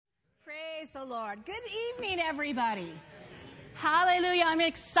the Lord. Good evening, everybody. Hallelujah. I'm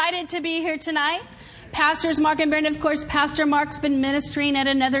excited to be here tonight. Pastors Mark and Brenda, of course, Pastor Mark's been ministering at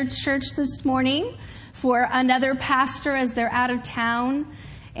another church this morning for another pastor as they're out of town.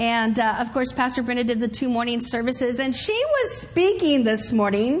 And, of course, Pastor Brenda did the 2 morning services. And she was speaking this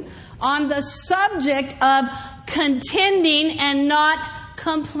morning on the subject of contending and not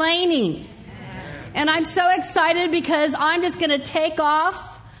complaining. And I'm so excited because I'm just going to take off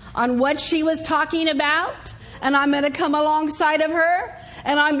on what she was talking about. And I'm going to come alongside of her.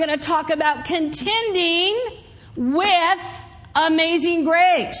 And I'm going to talk about contending with amazing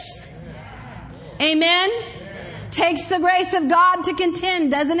grace. Amen? Takes the grace of God to contend,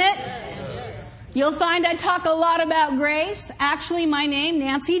 doesn't it? You'll find I talk a lot about grace. Actually, my name,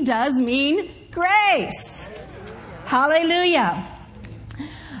 Nancy, does mean grace. Hallelujah.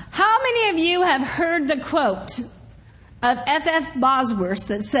 How many of you have heard the quote of F.F. Bosworth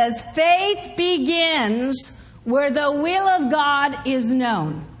that says, faith begins where the will of God is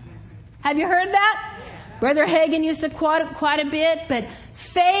known? Have you heard that? Brother Hagin used to quote it quite a bit, but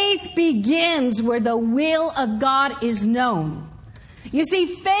faith begins where the will of God is known. You see,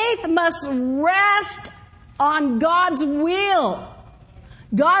 faith must rest on God's will.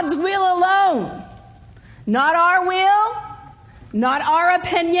 God's will alone. Not our will, not our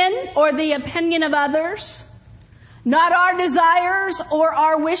opinion or the opinion of others, not our desires or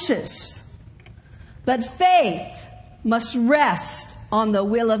our wishes. But faith must rest on the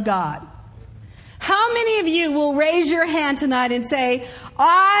will of God. How many of you will raise your hand tonight and say,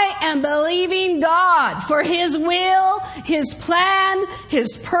 I am believing God for His will, His plan,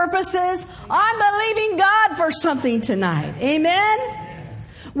 His purposes. I'm believing God for something tonight. Amen?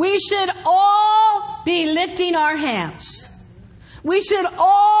 We should all be lifting our hands. We should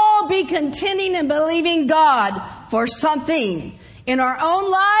all be contending and believing God for something in our own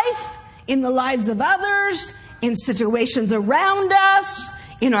life, in the lives of others, in situations around us,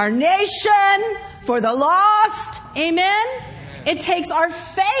 in our nation, for the lost. Amen? It takes our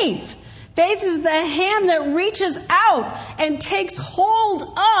faith. Faith is the hand that reaches out and takes hold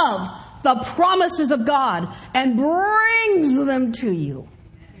of the promises of God and brings them to you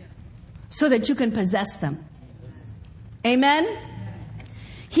so that you can possess them. Amen?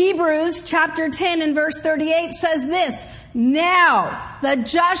 Hebrews chapter 10 and verse 38 says this, now the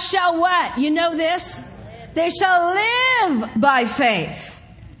just shall what? You know this? They shall live by faith.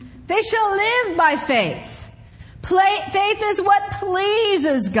 They shall live by faith. Faith is what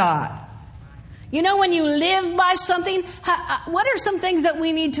pleases God. You know, when you live by something, what are some things that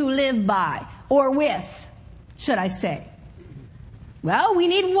we need to live by or with, should I say? Well, we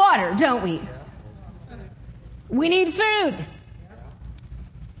need water, don't we? We need food.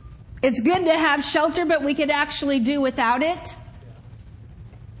 It's good to have shelter, but we could actually do without it.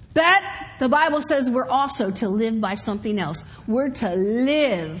 But the Bible says we're also to live by something else. We're to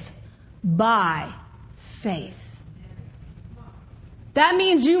live by faith. That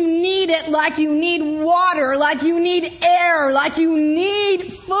means you need it like you need water, like you need air, like you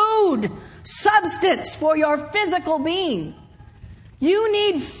need food, substance for your physical being. You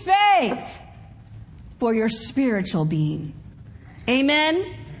need faith for your spiritual being.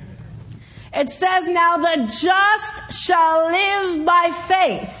 Amen? It says, now the just shall live by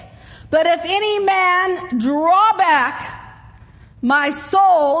faith. But if any man draw back, my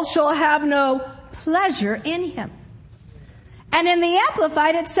soul shall have no pleasure in him. And in the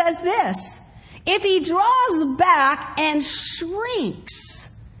Amplified it says this, if he draws back and shrinks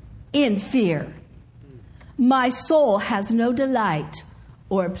in fear, my soul has no delight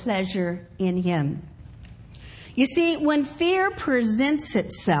or pleasure in him. You see, when fear presents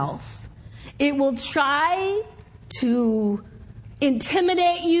itself, it will try to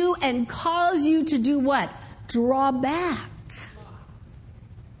intimidate you and cause you to do what? Draw back.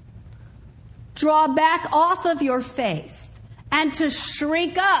 Draw back off of your faith and to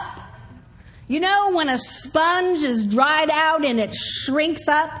shrink up. You know, when a sponge is dried out and it shrinks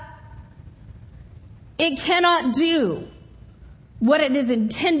up, it cannot do what it is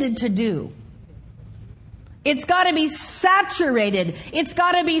intended to do. It's got to be saturated. It's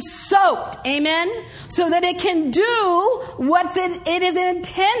got to be soaked. Amen? So that it can do what it is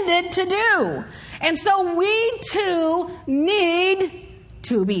intended to do. And so we too need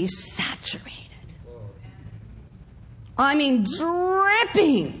to be saturated. I mean,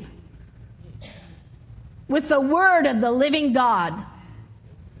 dripping with the word of the living God.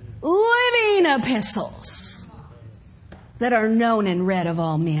 Living epistles that are known and read of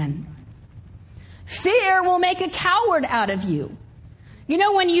all men. Fear will make a coward out of you. You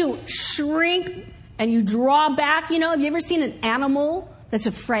know, when you shrink and you draw back, have you ever seen an animal that's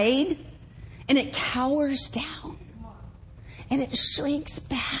afraid? and it cowers down and it shrinks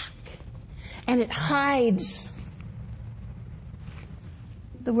back and it hides.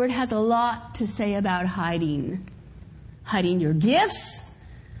 The word has a lot to say about hiding. Hiding your gifts,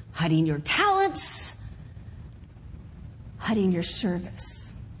 hiding your talents, hiding your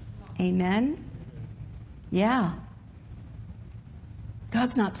service. Amen? Yeah.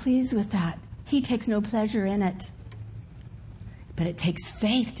 God's not pleased with that. He takes no pleasure in it. But it takes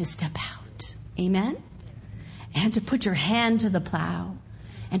faith to step out. Amen? And to put your hand to the plow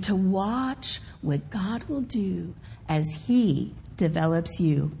and to watch what God will do as He develops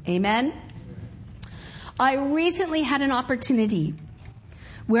you. Amen? I recently had an opportunity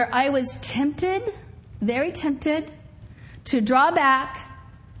where I was tempted, very tempted, to draw back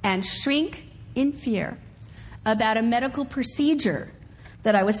and shrink in fear about a medical procedure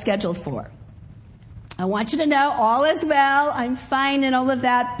that I was scheduled for. I want you to know all is well. I'm fine and all of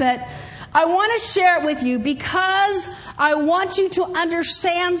that, but I want to share it with you because I want you to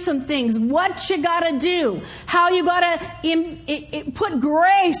understand some things, what you got to do, how you got to put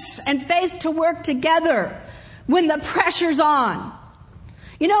grace and faith to work together when the pressure's on.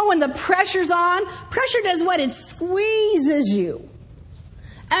 You know, when the pressure's on, pressure does what? It squeezes you.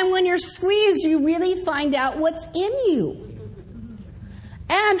 And when you're squeezed, you really find out what's in you.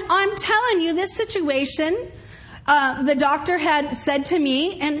 And I'm telling you, this situation, the doctor had said to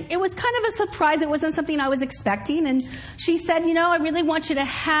me, and it was kind of a surprise. It wasn't something I was expecting. And she said, you know, I really want you to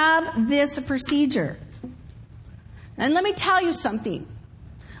have this procedure. And let me tell you something.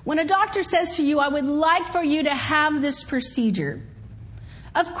 When a doctor says to you, I would like for you to have this procedure,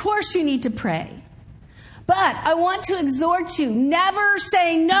 of course you need to pray. But I want to exhort you, never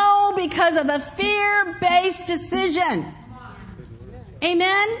say no because of a fear-based decision.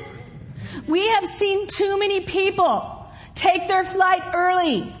 Amen? We have seen too many people take their flight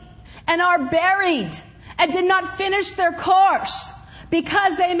early and are buried and did not finish their course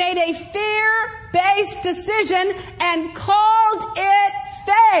because they made a fear-based decision and called it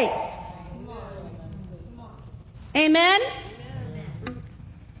faith. Amen?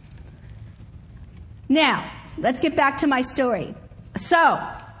 Now, let's get back to my story. So,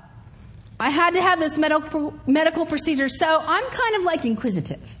 I had to have this medical procedure, so I'm kind of like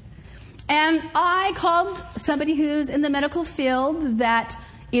inquisitive. And I called somebody who's in the medical field that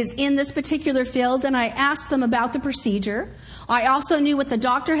is in this particular field, and I asked them about the procedure. I also knew what the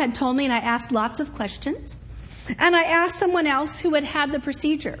doctor had told me, and I asked lots of questions. And I asked someone else who had had the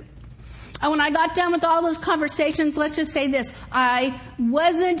procedure. And when I got done with all those conversations, let's just say this, I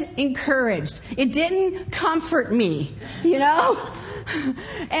wasn't encouraged. It didn't comfort me, you know?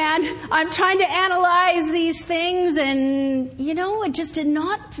 And I'm trying to analyze these things, and, you know, it just did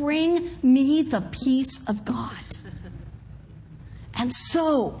not bring me the peace of God. And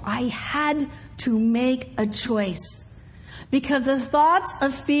so I had to make a choice because the thoughts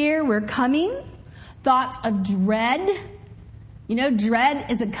of fear were coming, thoughts of dread. You know,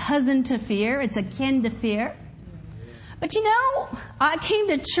 dread is a cousin to fear. It's akin to fear. But you know, I came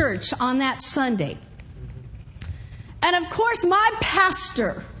to church on that Sunday. And of course, my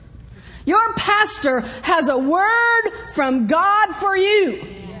pastor, your pastor, has a word from God for you.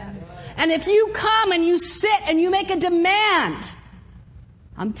 And if you come and you sit and you make a demand,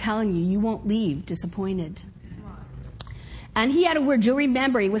 I'm telling you, you won't leave disappointed. And he had a word, you'll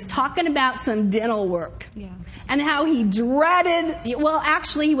remember, he was talking about some dental work. Yeah. And how he dreaded, well,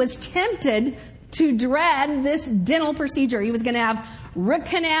 actually, he was tempted to dread this dental procedure. He was going to have root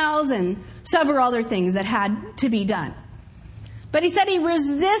canals and several other things that had to be done. But he said he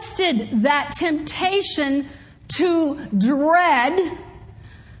resisted that temptation to dread,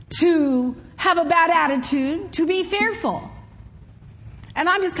 to have a bad attitude, to be fearful. And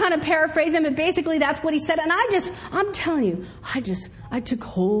I'm just kind of paraphrasing, but basically that's what he said. And I'm telling you, I took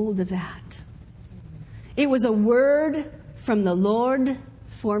hold of that. It was a word from the Lord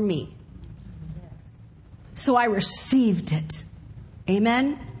for me. So I received it.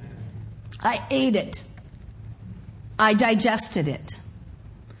 Amen? I ate it. I digested it.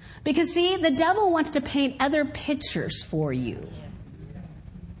 Because see, the devil wants to paint other pictures for you.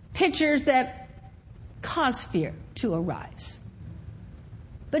 Pictures that cause fear to arise.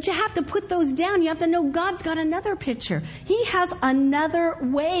 But you have to put those down. You have to know God's got another picture. He has another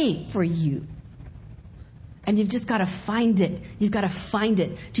way for you. And you've just got to find it. You've got to find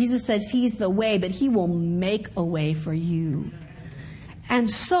it. Jesus says He's the way, but He will make a way for you. And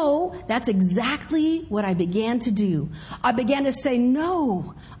so that's exactly what I began to do. I began to say,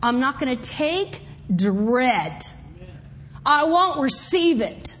 no, I'm not going to take dread. I won't receive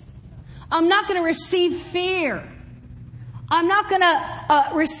it. I'm not going to receive fear. I'm not going to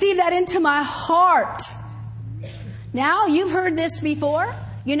receive that into my heart. Now, you've heard this before.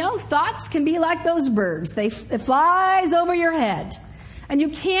 You know, thoughts can be like those birds. It flies over your head. And you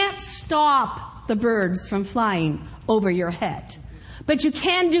can't stop the birds from flying over your head. But you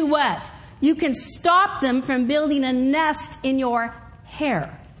can do what? You can stop them from building a nest in your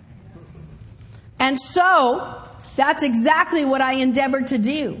hair. And so, that's exactly what I endeavored to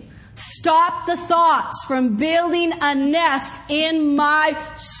do. Stop the thoughts from building a nest in my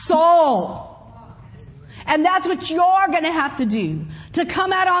soul. And that's what you're going to have to do, to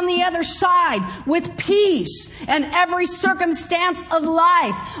come out on the other side with peace in every circumstance of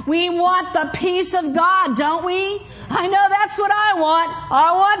life. We want the peace of God, don't we? I know that's what I want.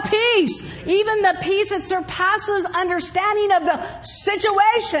 I want peace. Even the peace that surpasses understanding of the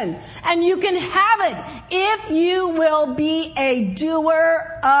situation. And you can have it if you will be a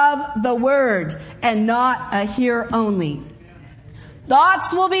doer of the word and not a hearer only.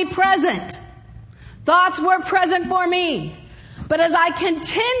 Thoughts will be present. Thoughts were present for me. But as I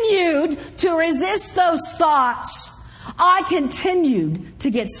continued to resist those thoughts, I continued to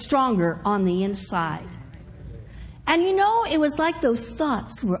get stronger on the inside. And you know, it was like those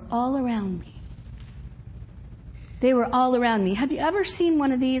thoughts were all around me. They were all around me. Have you ever seen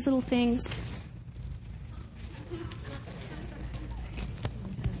one of these little things?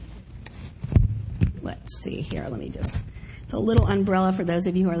 Let's see here. It's a little umbrella for those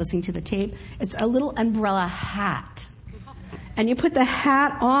of you who are listening to the tape. It's a little umbrella hat. And you put the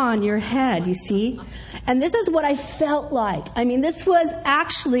hat on your head, you see? And this is what I felt like. I mean, this was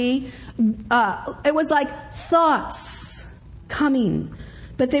actually, it was like thoughts coming.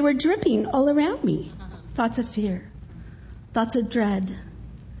 But they were dripping all around me. Thoughts of fear. Thoughts of dread.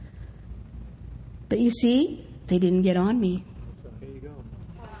 But you see, they didn't get on me.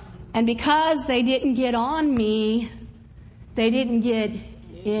 And because they didn't get on me, they didn't get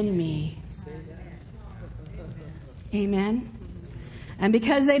in me. Amen. And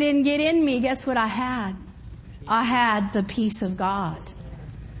because they didn't get in me, guess what I had? I had the peace of God.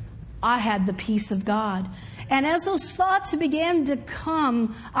 I had the peace of God. And as those thoughts began to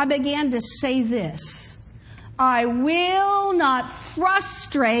come, I began to say this: I will not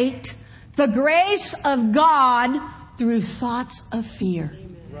frustrate the grace of God through thoughts of fear,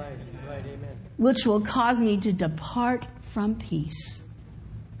 which will cause me to depart from peace.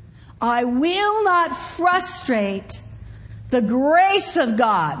 I will not frustrate the grace of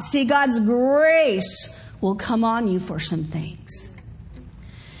God. See, God's grace will come on you for some things.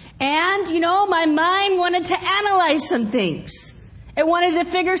 And, you know, my mind wanted to analyze some things. It wanted to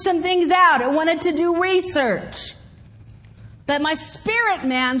figure some things out. It wanted to do research. But my spirit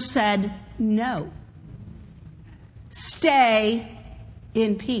man said, no. Stay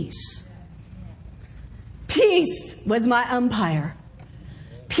in peace. Peace was my umpire.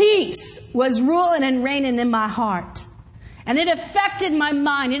 Peace was ruling and reigning in my heart. And it affected my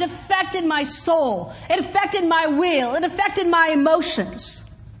mind. It affected my soul. It affected my will. It affected my emotions.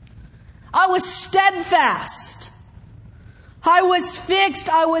 I was steadfast. I was fixed.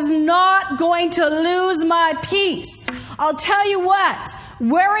 I was not going to lose my peace. I'll tell you what,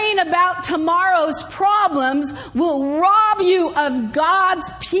 worrying about tomorrow's problems will rob you of God's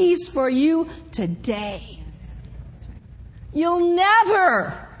peace for you today. You'll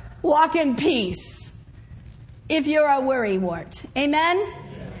never walk in peace if you're a worrywart. Amen?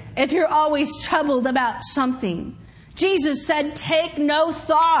 If you're always troubled about something. Jesus said, take no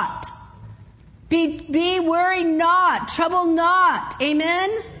thought. Be worried not, trouble not. Amen?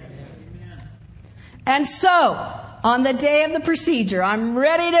 And so, on the day of the procedure, I'm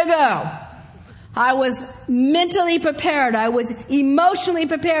ready to go. I was mentally prepared. I was emotionally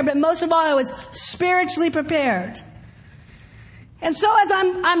prepared. But most of all, I was spiritually prepared. And so as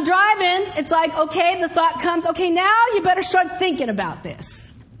I'm driving, it's like, okay, the thought comes, okay, now you better start thinking about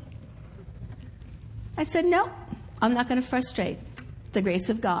this. I said, no, I'm not going to frustrate the grace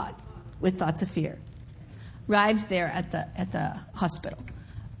of God with thoughts of fear. Arrived there at the hospital.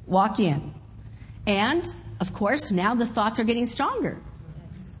 Walk in. And, of course, now the thoughts are getting stronger.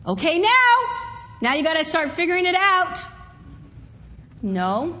 Okay, now you got to start figuring it out.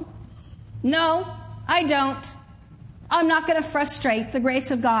 No, I don't. I'm not going to frustrate the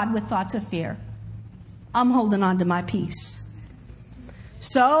grace of God with thoughts of fear. I'm holding on to my peace.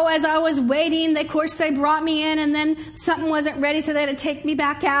 So as I was waiting, of course, they brought me in, and then something wasn't ready, so they had to take me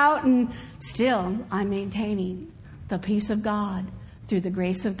back out. And still, I'm maintaining the peace of God through the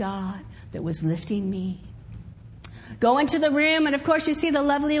grace of God that was lifting me. Go into the room, and of course, you see the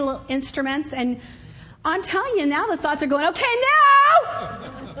lovely little instruments. And I'm telling you, now the thoughts are going, okay, now!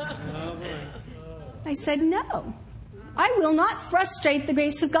 I said, no. I will not frustrate the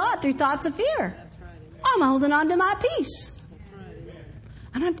grace of God through thoughts of fear. I'm holding on to my peace.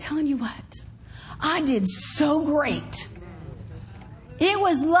 And I'm telling you what, I did so great. It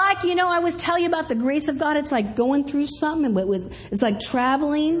was like, I always tell you about the grace of God. It's like going through something. It's like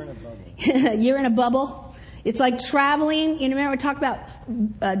traveling. You're in a bubble. It's like traveling. Remember we talked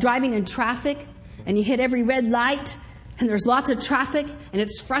about driving in traffic, and you hit every red light, and there's lots of traffic, and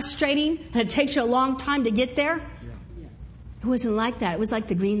it's frustrating, and it takes you a long time to get there. It wasn't like that. It was like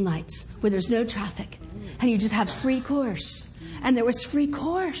the green lights, where there's no traffic, and you just have free course. And there was free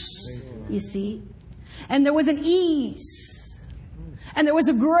course, you see. And there was an ease. And there was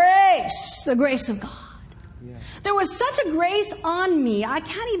a grace, the grace of God. There was such a grace on me, I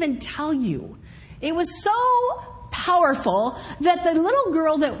can't even tell you. It was so powerful that the little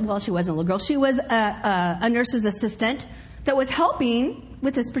girl she wasn't a little girl, she was a nurse's assistant that was helping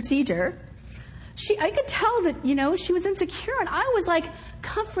with this procedure. I could tell that, she was insecure, and I was like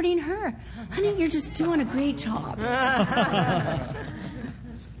comforting her. Honey, you're just doing a great job.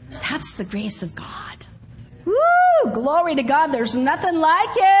 That's the grace of God. Woo! Glory to God. There's nothing like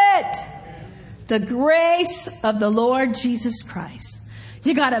it. The grace of the Lord Jesus Christ.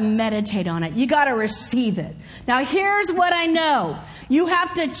 You got to meditate on it. You got to receive it. Now, here's what I know. You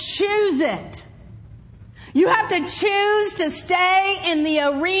have to choose it. You have to choose to stay in the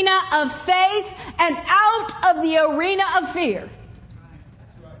arena of faith and out of the arena of fear.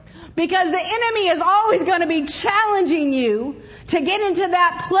 Because the enemy is always going to be challenging you to get into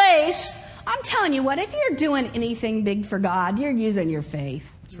that place. I'm telling you what, if you're doing anything big for God, you're using your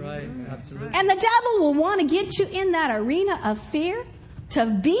faith. That's right. Absolutely. And the devil will want to get you in that arena of fear to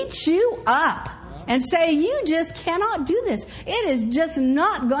beat you up and say, you just cannot do this. It is just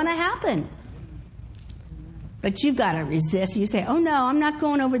not going to happen. But you've got to resist. You say, oh no, I'm not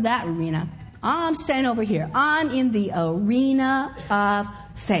going over that arena. I'm staying over here. I'm in the arena of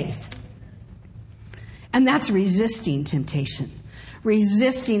faith. And that's resisting temptation.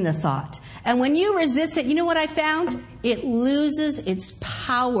 Resisting the thought. And when you resist it, you know what I found? It loses its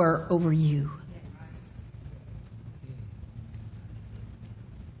power over you.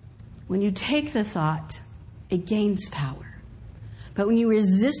 When you take the thought, it gains power. But when you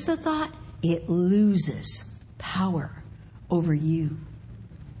resist the thought, it loses power over you.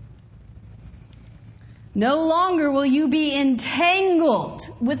 No longer will you be entangled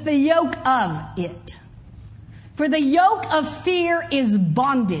with the yoke of it. For the yoke of fear is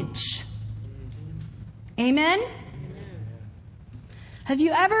bondage. Amen? Have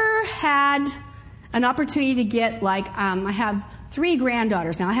you ever had an opportunity to get I have 3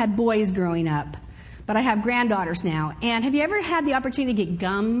 granddaughters now. I had boys growing up, but I have granddaughters now. And have you ever had the opportunity to get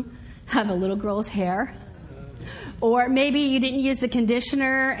gum out of a little girl's hair? Or maybe you didn't use the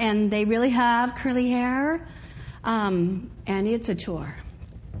conditioner and they really have curly hair. And it's a chore.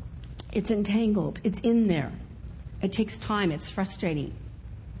 It's entangled. It's in there. It takes time. It's frustrating.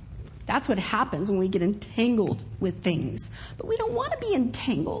 That's what happens when we get entangled with things. But we don't want to be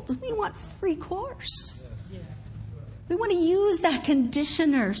entangled. We want free course. We want to use that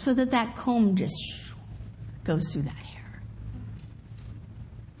conditioner so that comb just goes through that hair.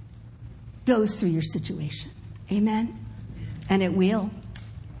 Goes through your situation. Amen? And it will.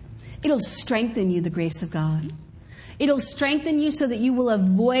 It'll strengthen you, the grace of God. It'll strengthen you so that you will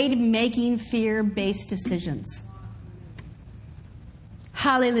avoid making fear-based decisions.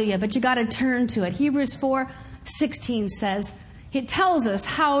 Hallelujah. But you got to turn to it. Hebrews 4:16 says, it tells us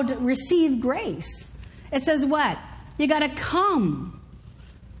how to receive grace. It says what? You got to come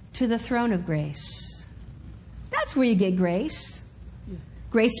to the throne of grace. That's where you get grace.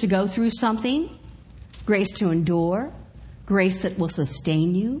 Grace to go through something. Grace to endure. Grace that will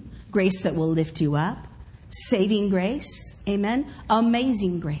sustain you. Grace that will lift you up. Saving grace. Amen.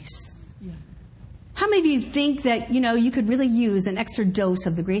 Amazing grace. How many of you think that, you could really use an extra dose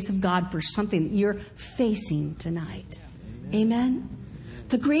of the grace of God for something that you're facing tonight? Amen?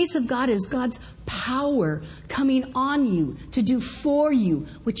 The grace of God is God's power coming on you to do for you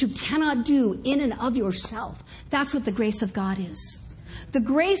what you cannot do in and of yourself. That's what the grace of God is. The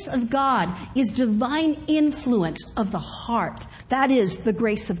grace of God is divine influence of the heart. That is the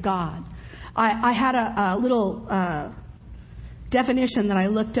grace of God. I had a little definition that I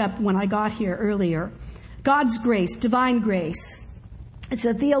looked up when I got here earlier. God's grace, divine grace. It's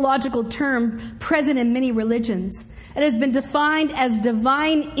a theological term present in many religions. It has been defined as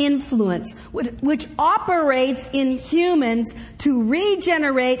divine influence, which operates in humans to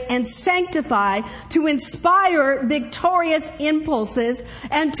regenerate and sanctify, to inspire victorious impulses,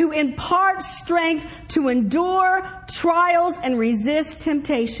 and to impart strength to endure trials and resist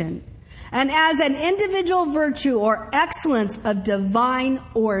temptation. and as an individual virtue or excellence of divine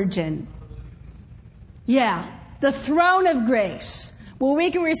origin. Yeah, the throne of grace, where we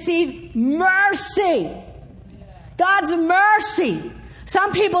can receive mercy. God's mercy.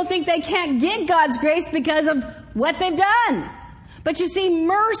 Some people think they can't get God's grace because of what they've done. But you see,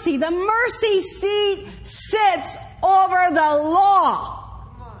 mercy, the mercy seat sits over the law.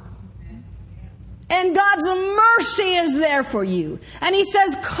 And God's mercy is there for you. And He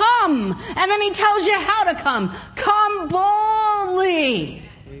says, come. And then He tells you how to come. Come boldly.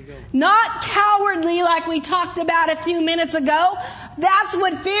 Not cowardly like we talked about a few minutes ago. That's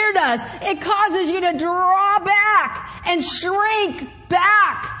what fear does. It causes you to draw back and shrink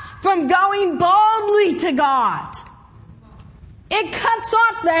back from going boldly to God. It cuts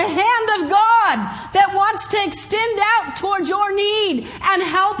off the hand of God that wants to extend out towards your need and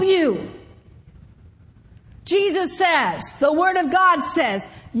help you. Jesus says, the Word of God says,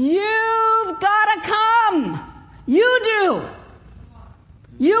 you've got to come. You do.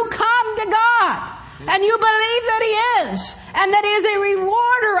 You come to God and you believe that He is, and that He is a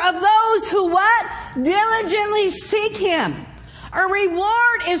rewarder of those who what? Diligently seek Him. A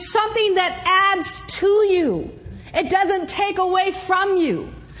reward is something that adds to you. It doesn't take away from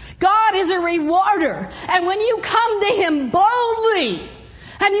you. God is a rewarder. And when you come to Him boldly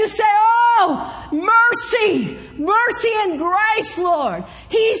and you say, oh, mercy, mercy and grace, Lord.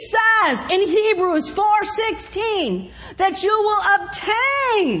 He says in Hebrews 4:16 that you will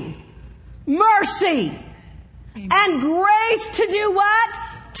obtain mercy and grace to do what?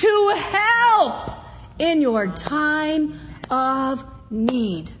 To help in your time of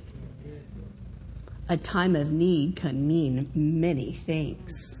need. A time of need can mean many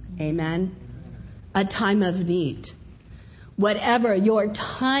things. Amen? A time of need. Whatever your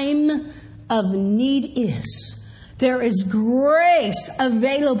time of need is, there is grace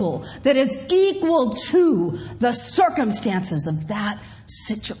available that is equal to the circumstances of that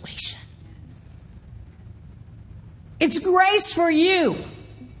situation. It's grace for you,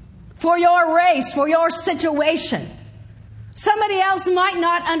 for your race, for your situation. Somebody else might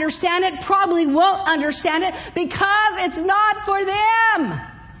not understand it, probably won't understand it because it's not for them.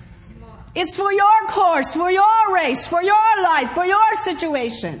 It's for your course, for your race, for your life, for your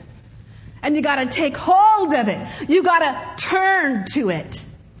situation. And you got to take hold of it. You got to turn to it.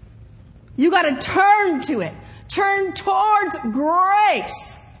 You got to turn to it. Turn towards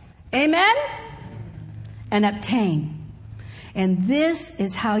grace. Amen? And obtain. And this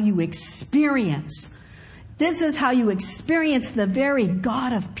is how you experience. This is how you experience the very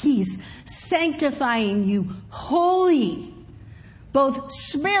God of peace, sanctifying you wholly, both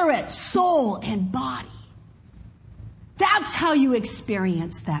spirit, soul, and body. That's how you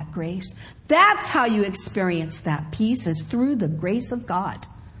experience that grace. That's how you experience that peace, is through the grace of God.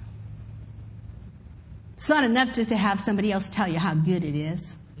 It's not enough just to have somebody else tell you how good it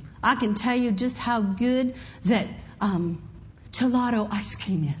is. I can tell you just how good that gelato ice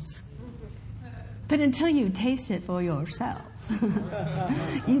cream is. But until you taste it for yourself,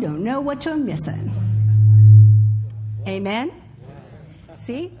 you don't know what you're missing. Amen?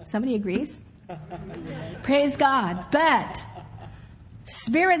 See? Somebody agrees? Praise God. But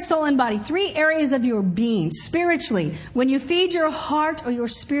spirit, soul, and body, 3 areas of your being spiritually. When you feed your heart or your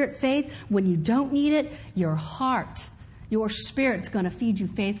spirit faith, when you don't need it, your heart, your spirit's going to feed you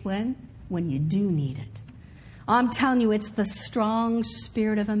faith when you do need it. I'm telling you, it's the strong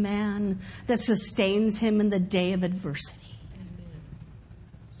spirit of a man that sustains him in the day of adversity.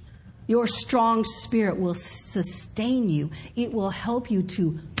 Your strong spirit will sustain you. It will help you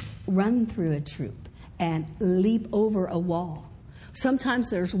to run through a troop and leap over a wall. Sometimes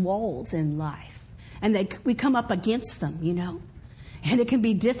there's walls in life, and we come up against them, you know. And it can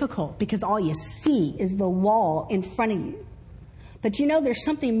be difficult because all you see is the wall in front of you. But you know, there's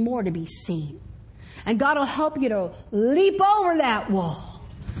something more to be seen. And God will help you to leap over that wall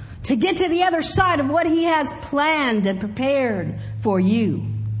to get to the other side of what He has planned and prepared for you.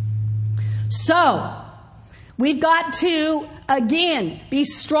 So, we've got to, again, be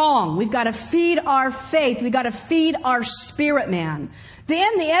strong. We've got to feed our faith. We've got to feed our spirit man.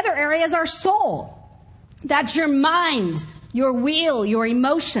 Then the other area is our soul. That's your mind, your will, your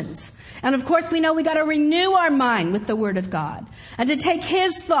emotions. And of course, we know we got to renew our mind with the Word of God. And to take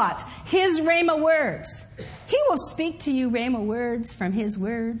His thoughts, His Rhema words. He will speak to you Rhema words from His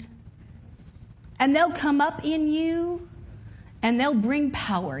Word. And they'll come up in you, and they'll bring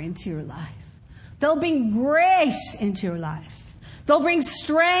power into your life. They'll bring grace into your life. They'll bring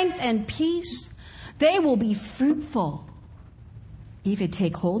strength and peace. They will be fruitful if you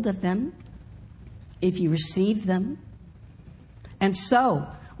take hold of them, if you receive them. And so,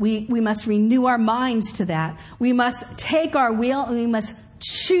 We must renew our minds to that. We must take our will and we must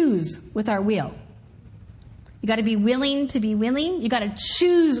choose with our will. You got to be willing to be willing. You got to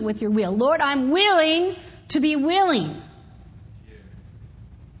choose with your will. Lord, I'm willing to be willing.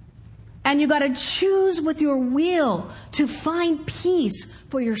 And you got to choose with your will to find peace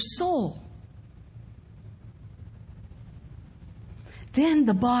for your soul. Then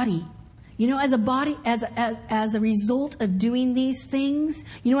the body, as a body, as a result of doing these things,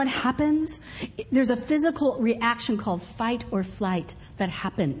 you know what happens? There's a physical reaction called fight or flight that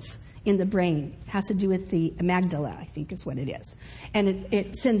happens in the brain. It has to do with the amygdala, I think is what it is. And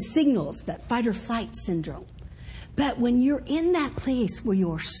it sends signals, that fight or flight syndrome. But when you're in that place where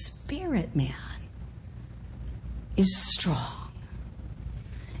your spirit man is strong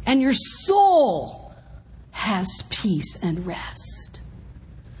and your soul has peace and rest,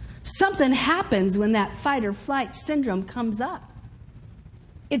 something happens when that fight or flight syndrome comes up.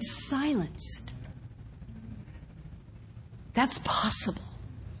 It's silenced. That's possible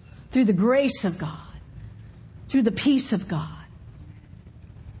through the grace of God, through the peace of God,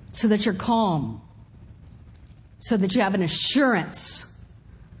 so that you're calm, so that you have an assurance.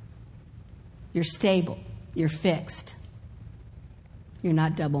 You're stable. You're fixed. You're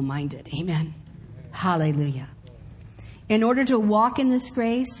not double-minded. Amen. Hallelujah. In order to walk in this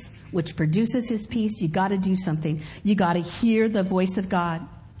grace, which produces His peace, you got to do something. You got to hear the voice of God.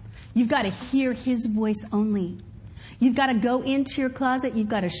 You've got to hear His voice only. You've got to go into your closet. You've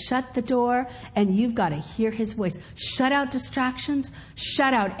got to shut the door, and you've got to hear His voice. Shut out distractions.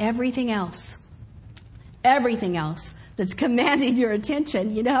 Shut out everything else. Everything else that's commanding your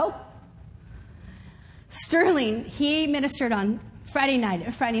attention, Sterling, he ministered on Friday night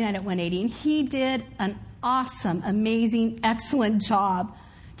at 180, and he did an awesome, amazing, excellent job.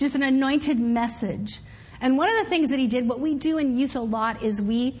 Just an anointed message. And one of the things that he did, what we do in youth a lot, is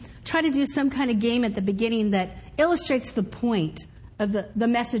we try to do some kind of game at the beginning that illustrates the point of the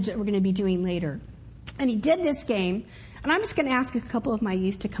message that we're going to be doing later. And he did this game, and I'm just going to ask a couple of my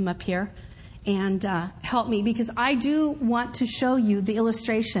youth to come up here and help me, because I do want to show you the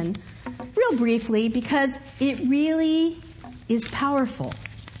illustration real briefly, because it really is powerful,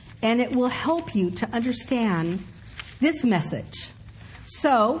 and it will help you to understand this message.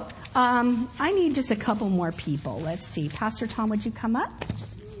 So, I need just a couple more people. Let's see. Pastor Tom, would you come up?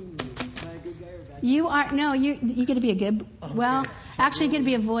 You are, no, you're going to be a good, well, actually you're going to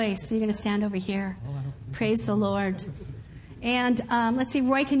be a voice. So you're going to stand over here. Praise the Lord. And let's see,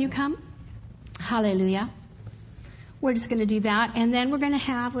 Roy, can you come? Hallelujah. We're just going to do that. And then we're going to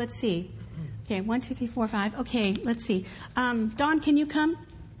have, let's see. Okay, 1, 2, 3, 4, 5. Okay, let's see. Dawn, can you come?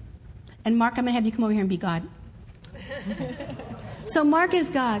 And Mark, I'm going to have you come over here and be God. So Mark is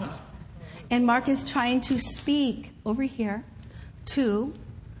God. And Mark is trying to speak over here to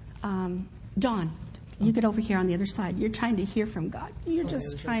Dawn. You get over here on the other side. You're trying to hear from God. You're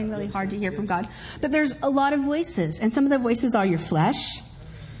just trying really hard to hear from God. But there's a lot of voices. And some of the voices are your flesh,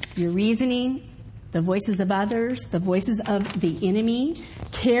 your reasoning, the voices of others, the voices of the enemy,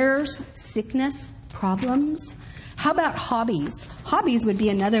 cares, sickness, problems. How about hobbies? Hobbies would be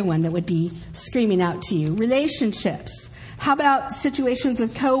another one that would be screaming out to you. Relationships. How about situations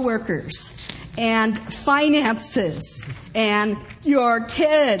with coworkers and finances and your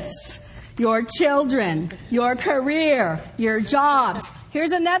kids, your children, your career, your jobs?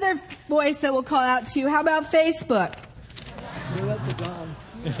 Here's another voice that will call out to you. How about Facebook?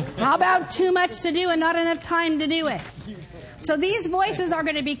 How about too much to do and not enough time to do it? So these voices are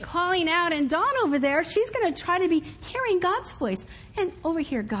going to be calling out, and Dawn over there, she's going to try to be hearing God's voice. And over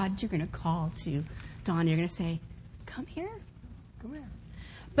here, God, you're going to call to Dawn. You're going to say, come here. Come here.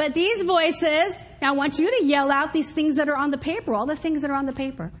 But these voices, now I want you to yell out these things that are on the paper, all the things that are on the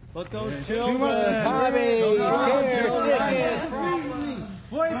paper. But those children, voice of father,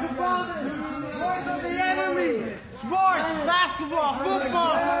 voice of the enemy, sports, basketball,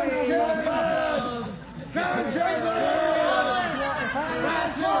 football,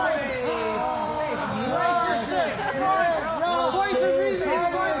 voice of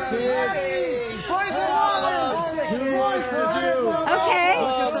reason, voice of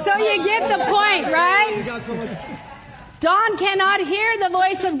okay, so you get the point, right? Dawn cannot hear the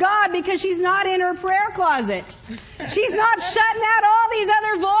voice of God because she's not in her prayer closet. She's not shutting out all these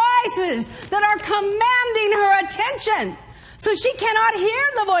other voices that are commanding her attention. So she cannot hear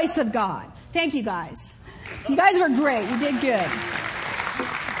the voice of God. Thank you, guys. You guys were great. You did good.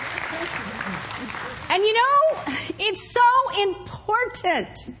 And it's so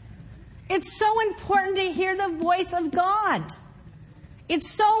important. It's so important to hear the voice of God. It's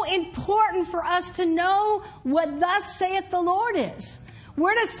so important for us to know what thus saith the Lord is.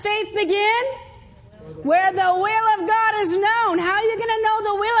 Where does faith begin? Where the will of God is known. How are you going to know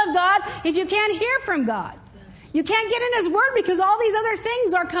the will of God if you can't hear from God? You can't get in His Word because all these other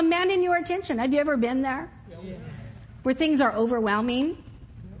things are commanding your attention. Have you ever been there? Where things are overwhelming?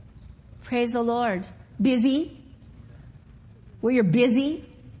 Praise the Lord. Busy. Where you're busy.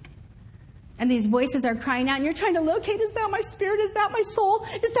 And these voices are crying out and you're trying to locate, is that my spirit? Is that my soul?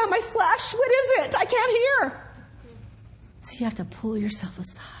 Is that my flesh? What is it? I can't hear. So you have to pull yourself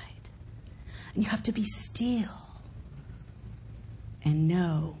aside. And you have to be still and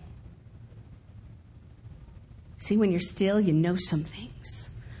know. See, when you're still, you know some things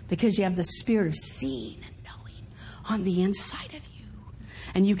because you have the spirit of seeing and knowing on the inside of you.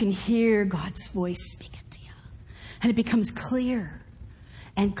 And you can hear God's voice speaking to you. And it becomes clear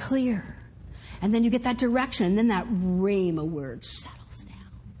and clear. And then you get that direction, and then that rhema word settles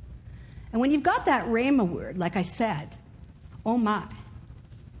down. And when you've got that rhema word, like I said, oh my,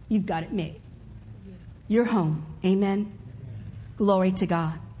 you've got it made. You're home. Amen. Glory to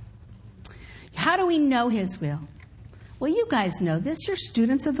God. How do we know His will? Well, you guys know this. You're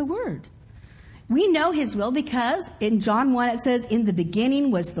students of the Word. We know His will because in John 1 it says, in the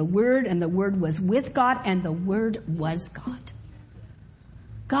beginning was the Word, and the Word was with God, and the Word was God.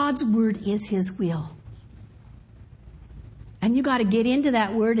 God's Word is His will. And you got to get into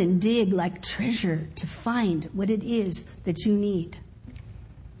that Word and dig like treasure to find what it is that you need.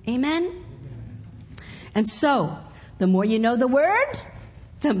 Amen? And so, the more you know the Word,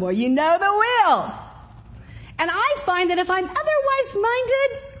 the more you know the will. And I find that if I'm otherwise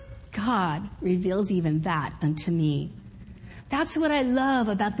minded, God reveals even that unto me. That's what I love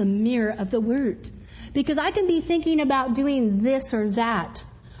about the mirror of the Word. Because I can be thinking about doing this or that,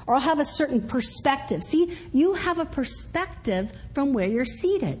 or I'll have a certain perspective. See, you have a perspective from where you're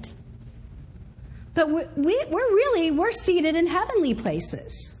seated. But we're seated in heavenly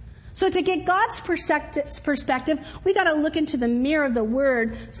places. So to get God's perspective, we got to look into the mirror of the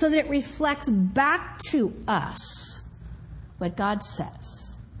Word so that it reflects back to us what God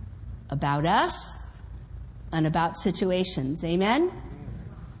says about us and about situations. Amen?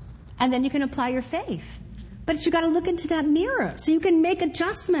 And then you can apply your faith. But you got to look into that mirror so you can make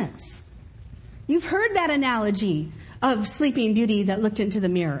adjustments. You've heard that analogy of Sleeping Beauty that looked into the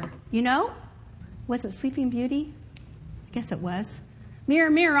mirror. You know? Was it Sleeping Beauty? I guess it was.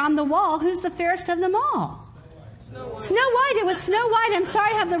 Mirror, mirror on the wall, who's the fairest of them all? Snow White. Snow White. It was Snow White. I'm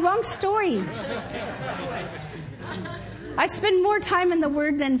sorry, I have the wrong story. I spend more time in the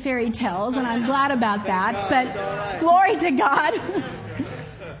Word than fairy tales, and I'm glad about that. But glory to God.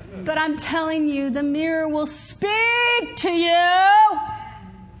 But I'm telling you, the mirror will speak to you.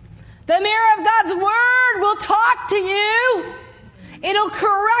 The mirror of God's Word will talk to you. It'll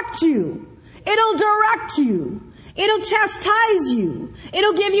correct you. It'll direct you. It'll chastise you.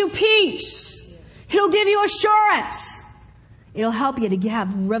 It'll give you peace. It'll give you assurance. It'll help you to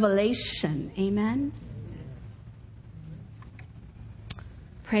have revelation. Amen?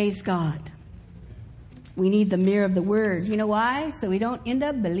 Praise God. We need the mirror of the Word. You know why? So we don't end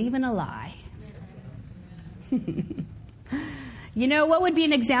up believing a lie. You know, what would be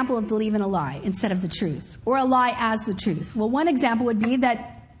an example of believing a lie instead of the truth? Or a lie as the truth? Well, one example would be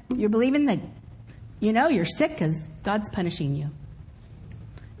that you're believing that, you know, you're sick because God's punishing you.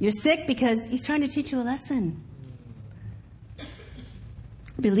 You're sick because He's trying to teach you a lesson.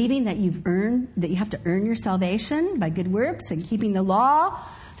 Believing that you have to earn your salvation by good works and keeping the law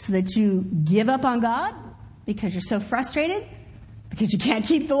so that you give up on God because you're so frustrated, because you can't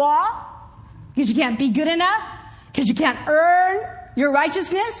keep the law, because you can't be good enough, because you can't earn your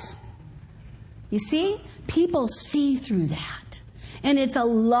righteousness. You see, people see through that. And it's a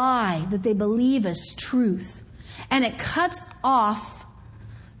lie that they believe as truth. And it cuts off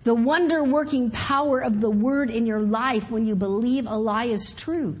the wonder-working power of the Word in your life when you believe a lie is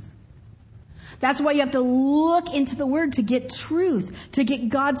truth. That's why you have to look into the Word to get truth, to get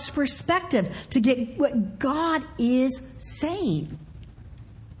God's perspective, to get what God is saying.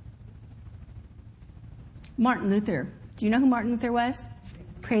 Martin Luther. Do you know who Martin Luther was?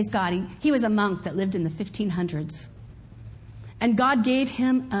 Praise God. He was a monk that lived in the 1500s. And God gave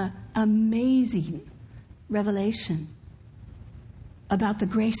him an amazing revelation about the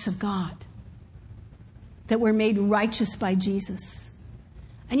grace of God, that we're made righteous by Jesus.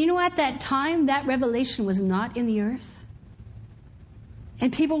 And you know, at that time, that revelation was not in the earth.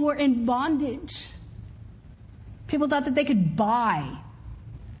 And people were in bondage. People thought that they could buy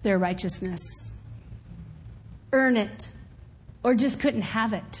their righteousness, earn it, or just couldn't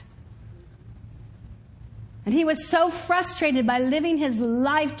have it. And he was so frustrated by living his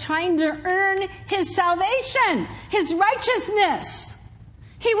life trying to earn his salvation, his righteousness.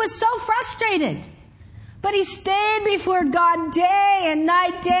 He was so frustrated. But he stayed before God day and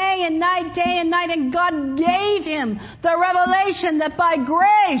night, day and night, day and night, and God gave him the revelation that by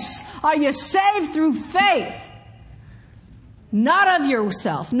grace are you saved through faith. Not of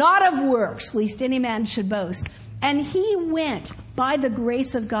yourself, not of works, lest any man should boast. And he went by the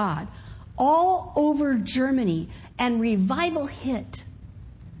grace of God all over Germany, and revival hit.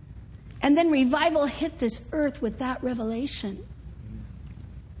 And then revival hit this earth with that revelation.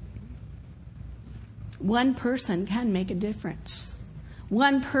 One person can make a difference.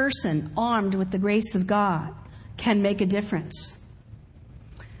 One person armed with the grace of God can make a difference.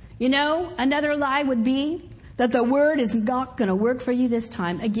 You know, another lie would be that the word is not going to work for you this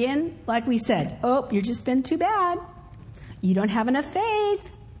time. Again, like we said, you've just been too bad. You don't have enough faith.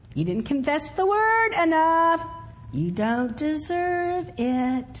 You didn't confess the word enough. You don't deserve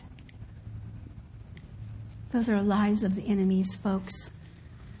it. Those are lies of the enemies, folks.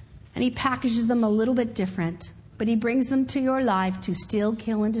 And he packages them a little bit different, but he brings them to your life to steal,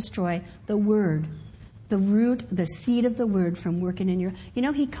 kill, and destroy the word, the root, the seed of the word from working in your... You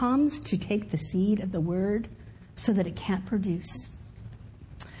know, he comes to take the seed of the word so that it can't produce.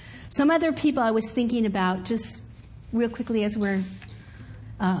 Some other people I was thinking about, just real quickly as we're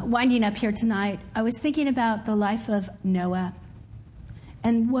winding up here tonight, I was thinking about the life of Noah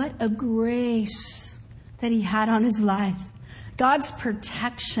and what a grace that he had on his life. God's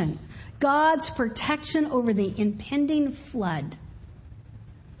protection over the impending flood.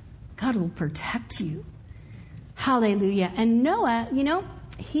 God will protect you. Hallelujah. And Noah, you know,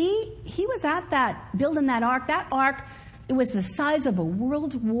 he was at that, building that ark. That ark, it was the size of a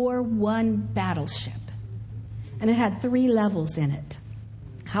World War I battleship. And it had 3 levels in it.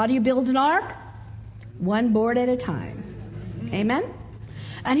 How do you build an ark? One board at a time. Amen?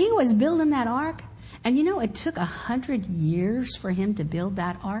 And he was building that ark. And you know, it took 100 years for him to build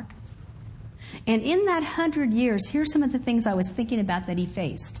that ark. And in that 100 years, here's some of the things I was thinking about that he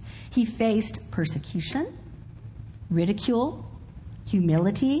faced. He faced persecution, ridicule,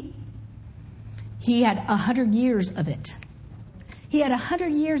 humility. He had 100 years of it. He had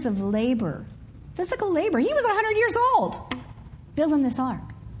 100 years of labor, physical labor. He was 100 years old building this ark.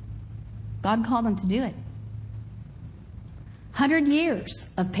 God called him to do it. 100 years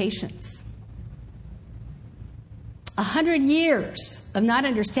of patience. 100 years of not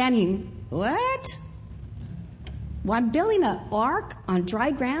understanding, what? Well, I'm building an ark on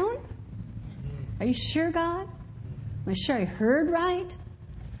dry ground? Are you sure, God? Am I sure I heard right?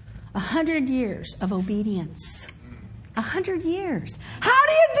 100 years of obedience. 100 years. How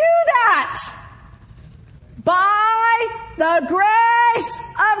do you do that? By the grace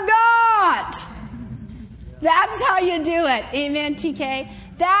of God. That's how you do it. Amen, TK.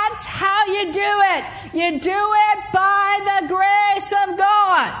 That's how you do it. You do it by the grace of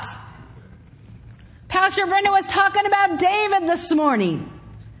God. Pastor Brenda was talking about David this morning.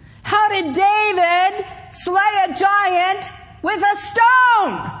 How did David slay a giant with a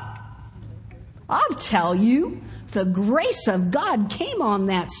stone? I'll tell you, the grace of God came on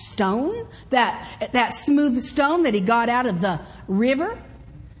that stone, that smooth stone that he got out of the river.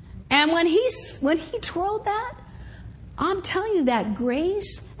 And when he twirled that, I'm telling you, that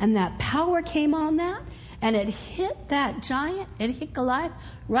grace and that power came on that, and it hit that giant, it hit Goliath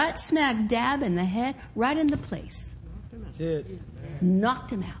right smack dab in the head, right in the place. That's it.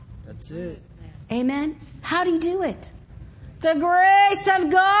 Knocked him out. That's it. Amen? How'd he do it? The grace of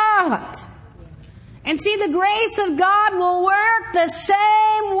God. And see, the grace of God will work the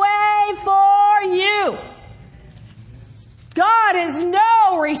same way for you. God is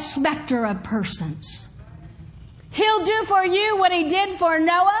no respecter of persons. He'll do for you what he did for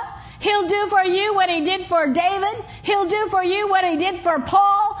Noah. He'll do for you what he did for David. He'll do for you what he did for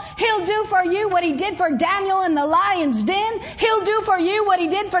Paul. He'll do for you what he did for Daniel in the lion's den. He'll do for you what he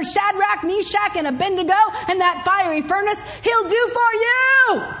did for Shadrach, Meshach, and Abednego in that fiery furnace. He'll do for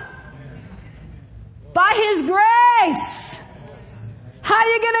you by his grace. How are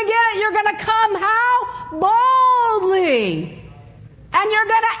you going to get it? You're going to come how? Boldly. And you're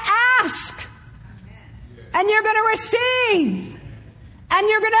going to ask. And you're going to receive. And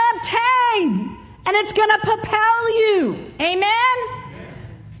you're going to obtain. And it's going to propel you. Amen?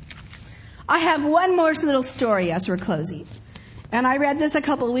 I have one more little story as we're closing. And I read this a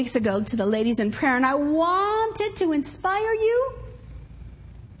couple of weeks ago to the ladies in prayer. And I wanted to inspire you.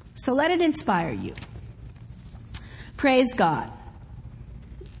 So let it inspire you. Praise God.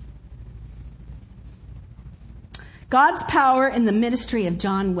 God's power in the ministry of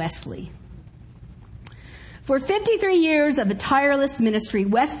John Wesley. For 53 years of a tireless ministry,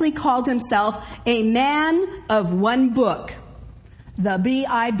 Wesley called himself a man of one book, The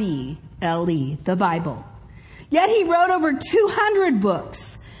Bible, the Bible. Yet he wrote over 200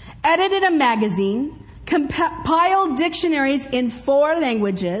 books, edited a magazine, compiled dictionaries in 4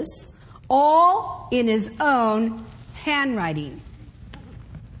 languages, all in his own handwriting.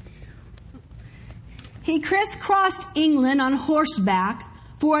 He crisscrossed England on horseback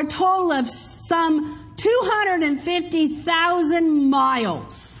for a total of some 250,000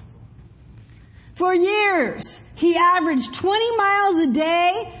 miles. For years, he averaged 20 miles a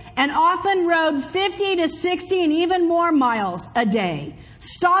day and often rode 50 to 60 and even more miles a day,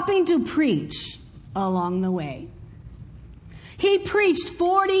 stopping to preach along the way. He preached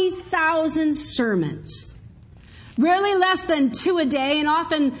 40,000 sermons, rarely less than 2 a day, and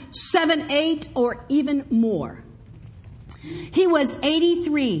often 7, 8, or even more. He was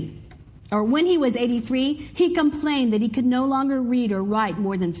 83, or when he was 83, he complained that he could no longer read or write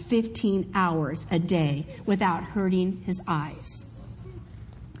more than 15 hours a day without hurting his eyes.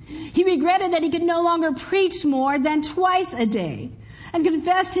 He regretted that he could no longer preach more than twice a day, and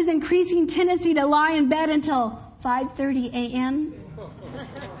confessed his increasing tendency to lie in bed until 5:30 a.m.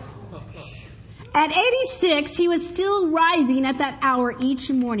 At 86, he was still rising at that hour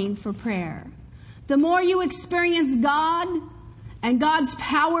each morning for prayer. The more you experience God and God's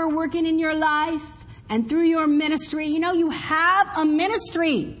power working in your life and through your ministry, you have a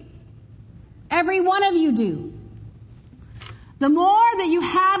ministry. Every one of you do. The more that you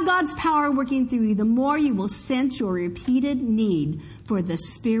have God's power working through you, the more you will sense your repeated need for the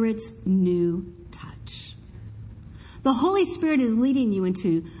Spirit's new touch. The Holy Spirit is leading you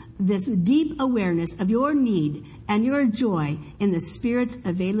into this deep awareness of your need and your joy in the Spirit's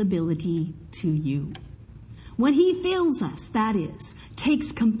availability to you. When He fills us, that is,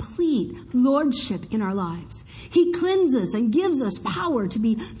 takes complete lordship in our lives, He cleanses and gives us power to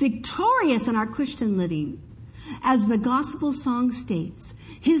be victorious in our Christian living. As the gospel song states,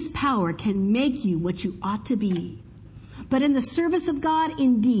 His power can make you what you ought to be. But in the service of God,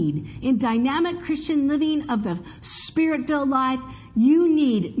 indeed, in dynamic Christian living of the Spirit-filled life, you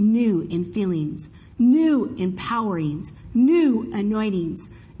need new infillings, new empowerings, new anointings,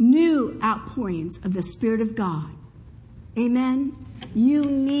 new outpourings of the Spirit of God. Amen? You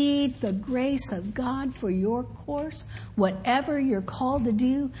need the grace of God for your course, whatever you're called to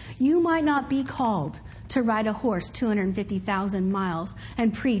do. You might not be called to ride a horse 250,000 miles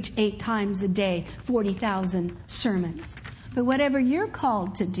and preach 8 times a day, 40,000 sermons. But whatever you're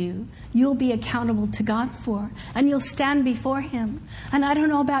called to do, you'll be accountable to God for, and you'll stand before Him. And I don't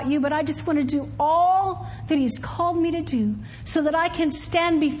know about you, but I just want to do all that He's called me to do so that I can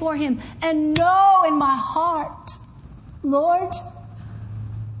stand before Him and know in my heart, Lord,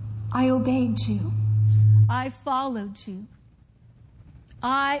 I obeyed you. I followed you.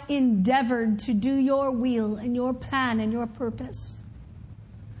 I endeavored to do your will and your plan and your purpose.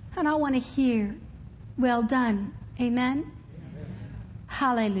 And I want to hear, well done. Amen?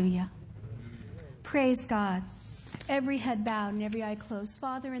 Hallelujah. Praise God. Every head bowed and every eye closed.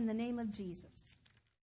 Father, in the name of Jesus.